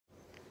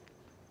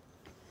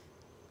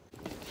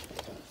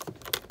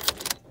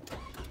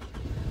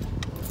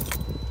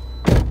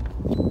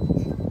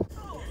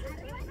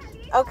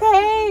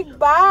Okay,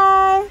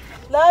 bye.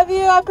 Love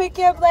you. I'll pick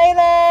you up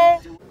later.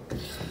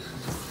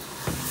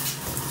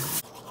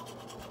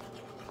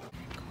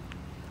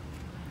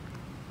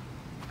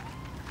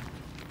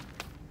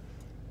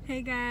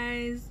 Hey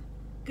guys,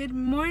 good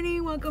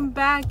morning. Welcome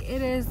back.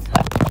 It is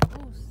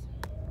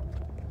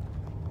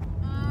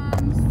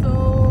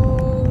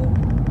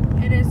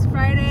it is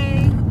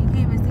Friday. You can't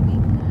even see me.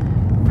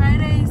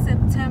 Friday,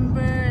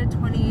 September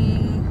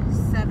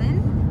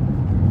 27.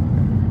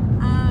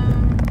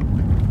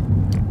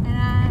 And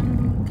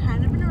I'm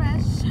kind of in a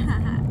rush.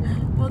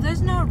 Well,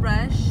 there's no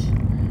rush,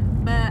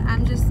 but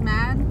I'm just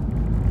mad.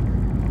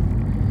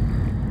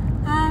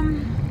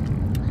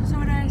 So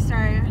where did I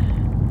start?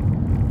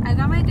 I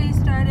got my day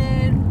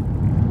started,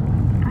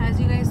 as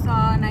you guys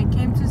saw, and I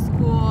came to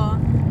school,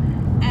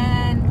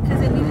 and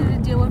because I needed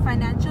to deal with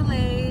financial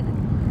aid,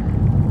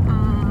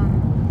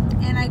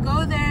 and I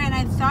go there, and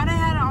I thought I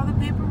had all the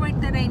paperwork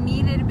that I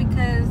needed,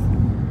 because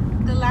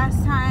the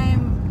last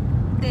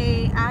time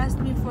they asked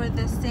me for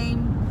the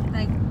same,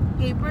 like,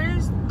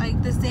 papers,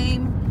 like the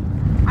same,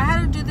 I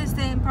had to do the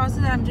same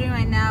process that I'm doing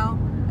right now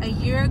a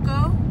year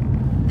ago,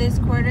 this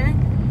quarter,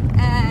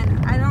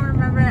 and I don't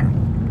remember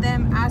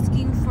them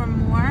asking for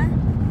more.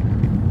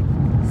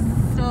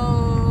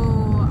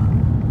 So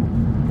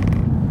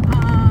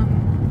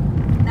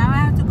now I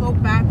have to go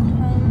back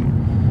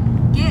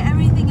home, get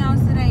everything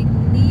else that I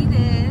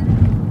needed,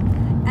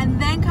 and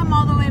then come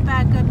all the way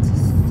back up to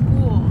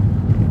school.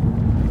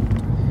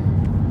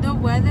 The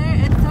weather,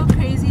 it's so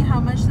crazy how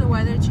much the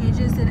weather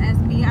changes in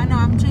SB. I know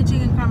I'm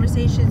changing in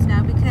conversations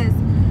now, because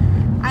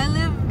I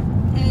live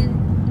in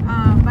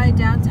by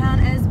downtown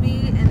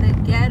SB in the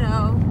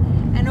ghetto,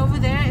 and over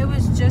there it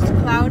was just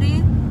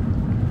cloudy.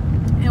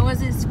 It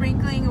wasn't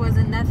sprinkling, it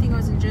wasn't nothing, it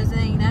wasn't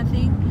drizzling,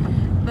 nothing.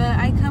 But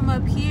I come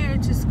up here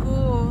to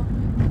school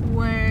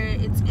where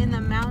it's in the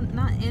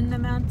not in the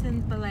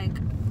mountains, but like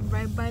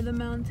right by the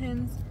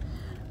mountains.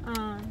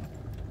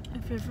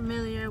 If you're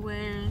familiar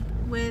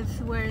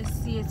with where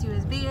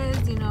CSUSB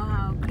is, you know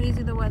how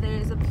crazy the weather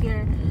is up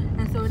here.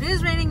 And so it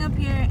is raining up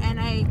here, and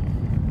I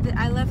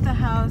left the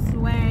house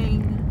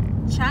wearing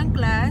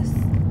chanclas.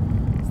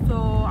 So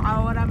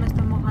ahora me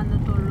estoy mojando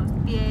todos los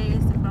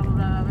pies, bla bla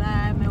bla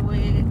bla, me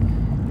voy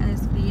a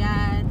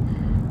desfriar.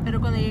 Pero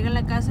cuando llegue a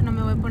la casa no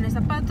me voy a poner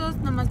zapatos,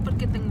 nomás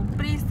porque tengo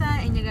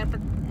prisa en llegar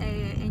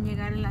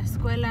en la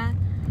escuela.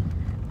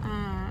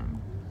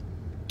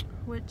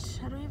 Which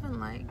I don't even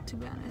like, to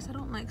be honest. I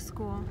don't like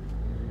school.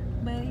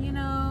 But you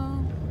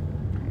know,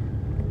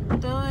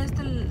 todo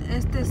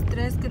este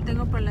estrés que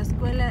tengo por la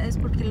escuela es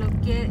porque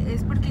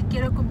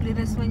quiero cumplir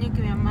el sueño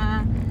que mi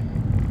mamá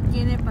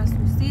tiene para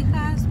sus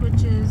hijas,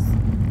 which is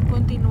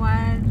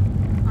continuar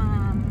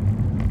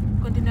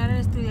a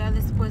estudiar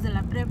después de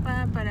la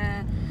prepa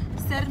para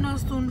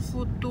hacernos un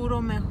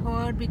futuro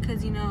mejor,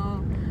 because you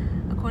know,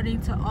 according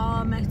to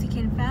all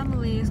Mexican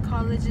families,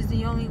 college is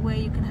the only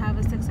way you can have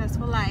a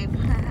successful life.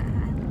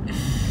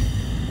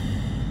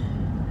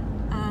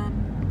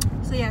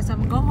 So yeah, so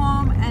I'm gonna go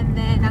home, and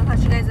then I'll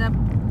catch you guys up.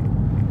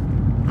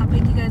 I'll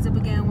pick you guys up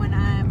again when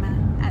I'm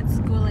at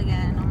school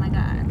again. Oh my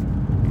god.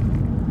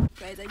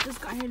 Guys, I just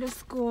got here to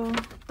school.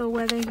 The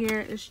weather here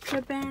is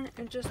tripping.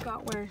 It just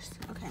got worse.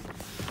 Okay,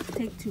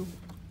 take two.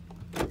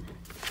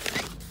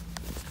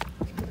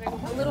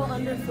 A little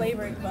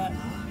under-flavored, but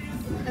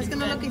es que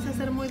no lo quise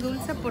hacer muy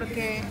dulce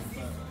porque...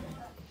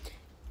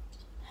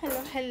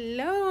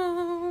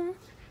 Hello.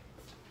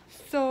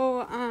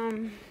 So,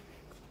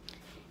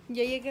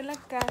 ya llegué a la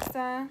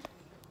casa.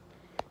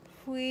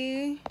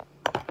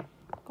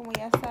 Como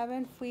ya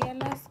saben, fui a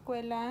la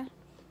escuela.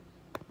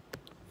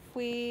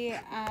 Fui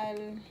a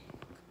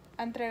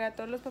entregar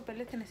todos los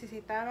papeles que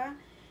necesitaba,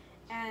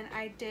 and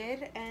I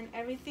did, and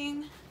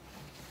everything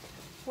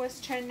was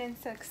turned in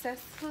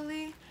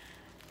successfully.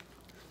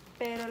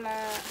 Pero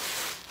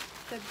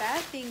the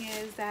bad thing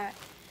is that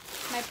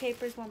my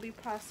papers won't be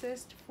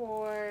processed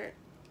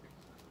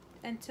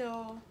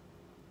until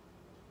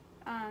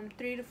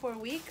 3 to 4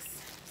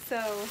 weeks.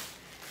 So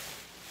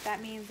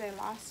that means I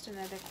lost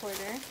another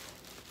quarter.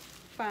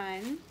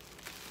 Fun.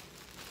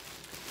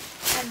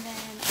 And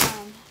then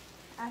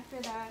after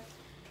that,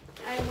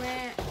 I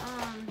went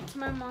to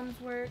my mom's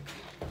work,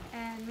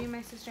 and me and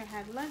my sister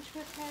had lunch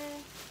with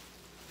her.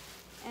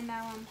 And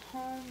now I'm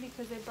home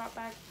because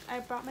I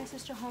brought my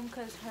sister home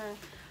because her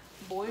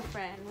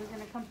boyfriend was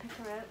gonna come pick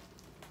her up.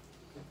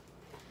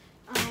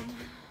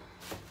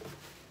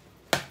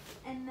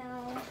 And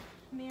now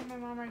me and my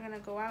mom are gonna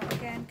go out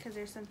again because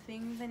there's some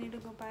things I need to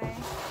go buy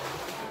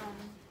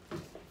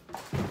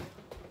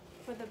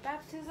for the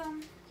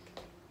baptism.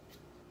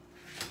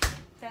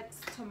 That's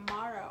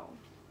tomorrow.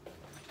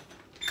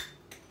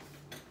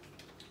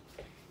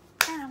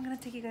 And I'm gonna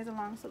take you guys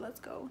along, so let's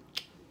go.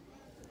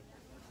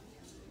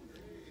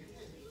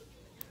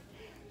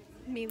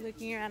 Me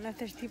looking around if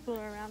there's people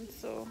around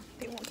so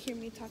they won't hear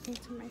me talking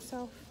to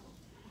myself.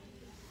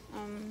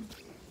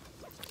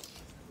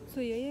 So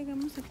ya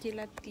llegamos aquí a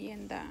la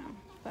tienda,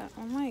 but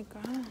oh my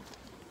god,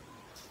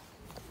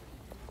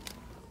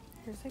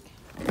 there's like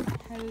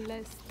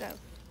hella stuff.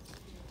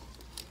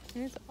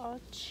 It's all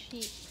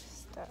cheap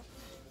stuff.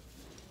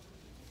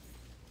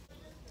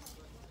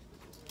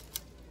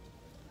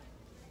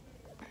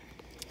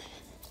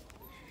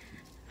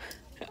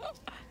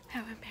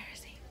 How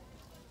embarrassing.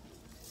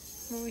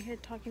 I'm over here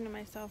talking to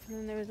myself, and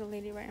then there was a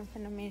lady right in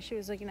front of me, and she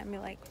was looking at me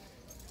like,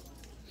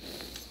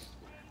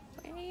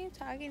 why are you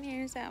talking to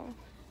yourself?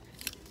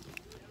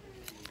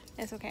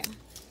 Es okay.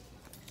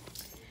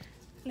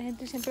 La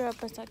gente siempre va a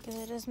pensar que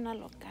eres una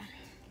loca.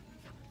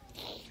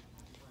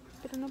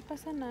 Pero no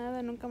pasa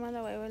nada, nunca más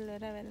la voy a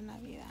volver a ver en la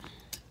vida.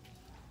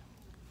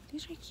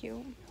 These are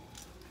cute.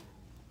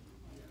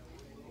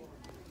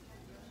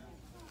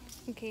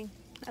 Okay,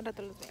 al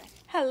rato los veo.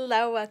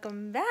 Hello,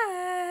 welcome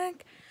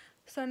back.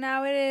 So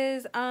now it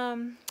is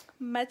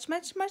much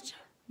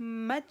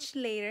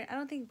later. I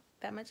don't think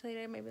that much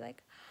later, maybe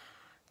like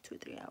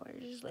 2-3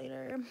 hours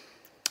later.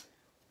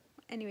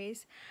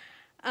 Anyways,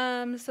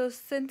 so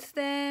since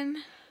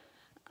then,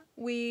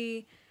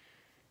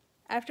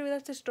 after we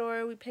left the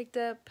store, we picked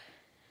up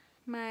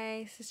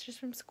my sisters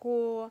from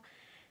school.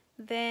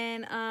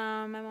 Then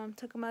my mom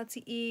took them out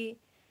to eat.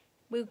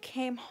 We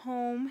came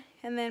home,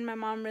 and then my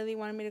mom really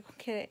wanted me to go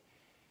get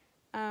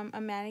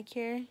a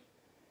manicure.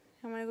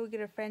 I want to go get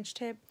a French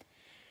tip.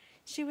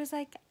 She was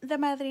like, the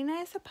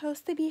madrina is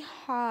supposed to be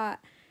hot.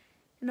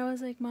 And I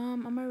was like,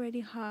 Mom, I'm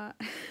already hot.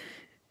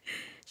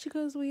 She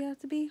goes, we have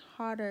to be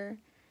hotter.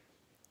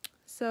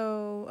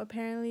 So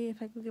apparently if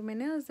I go get my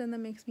nails done, that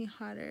makes me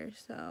hotter.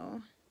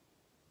 So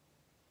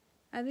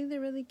I think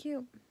they're really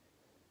cute.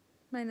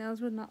 My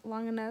nails were not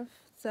long enough,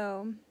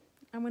 so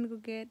I'm gonna go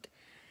get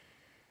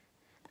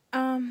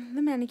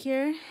the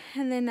manicure,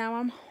 and then now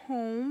I'm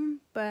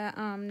home. But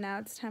now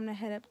it's time to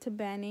head up to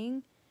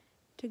Banning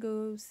to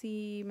go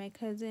see my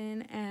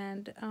cousin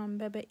and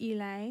Bebe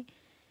Eli,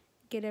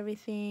 get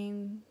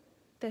everything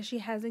that she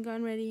hasn't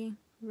gotten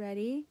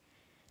ready.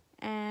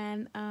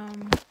 And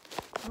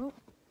oh,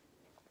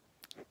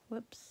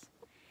 whoops.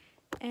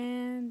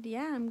 And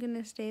yeah, I'm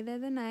gonna stay there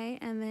the night,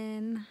 and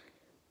then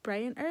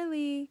bright and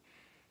early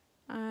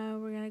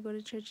we're gonna go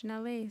to church in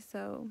LA,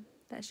 so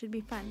that should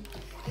be fun.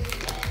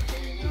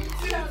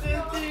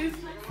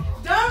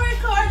 Don't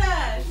record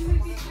us!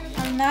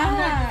 I'm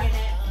not.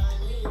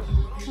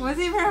 What's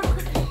even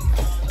recording?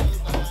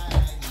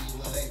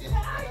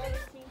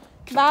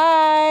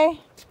 Bye.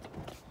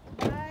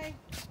 Bye.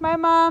 Bye,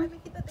 Mom.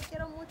 Mijita, te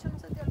quiero mucho, no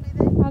se te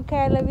olvide. Okay,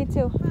 I love you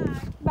too.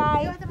 Bye.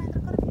 Bye. Llévate,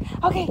 maestra, corre.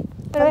 Okay.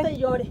 No te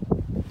llore.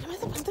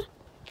 Llévate, maestra.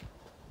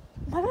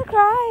 I'm not gonna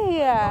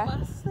cry.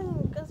 Nomás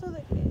en caso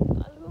de que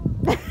algo...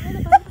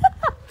 Llévate, maestra.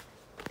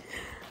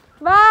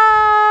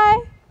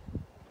 Bye.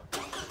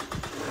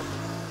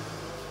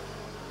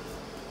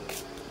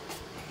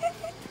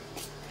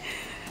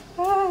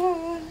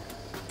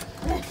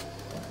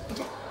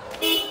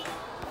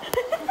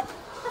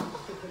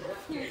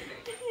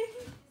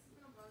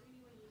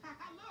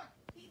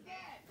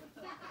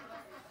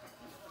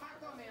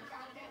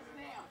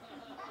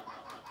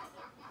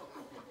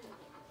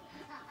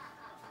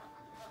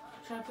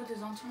 Should I put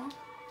this on tomorrow?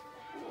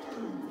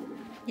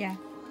 Yeah.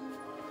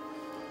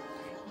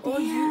 Oh,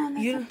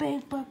 you That's a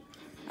big book.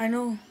 I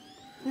know.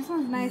 This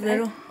one's nice.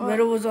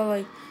 Vero was all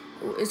like,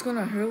 it's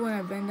gonna hurt when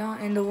I bend down,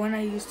 and the one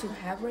I used to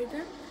have right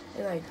there,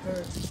 it like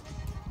hurts.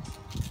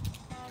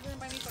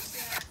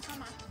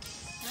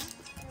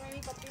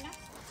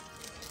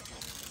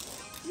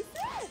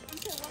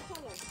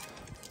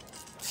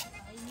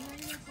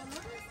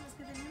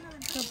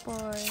 Good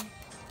boy.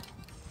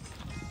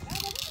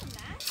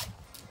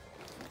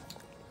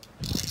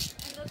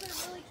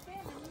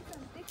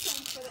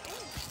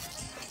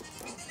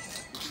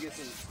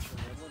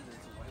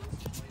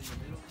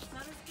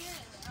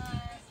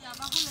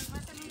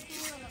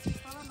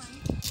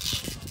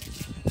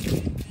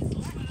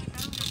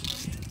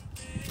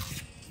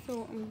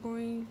 So I'm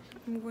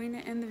going to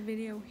end the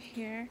video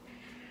here.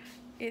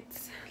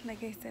 It's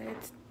like I said,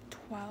 it's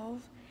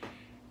 12,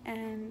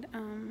 and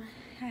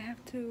I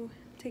have to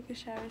take a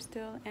shower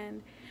still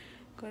and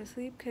go to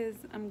sleep because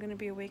I'm gonna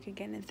be awake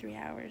again in 3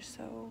 hours.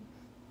 So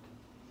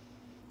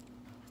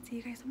see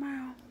you guys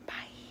tomorrow. Bye.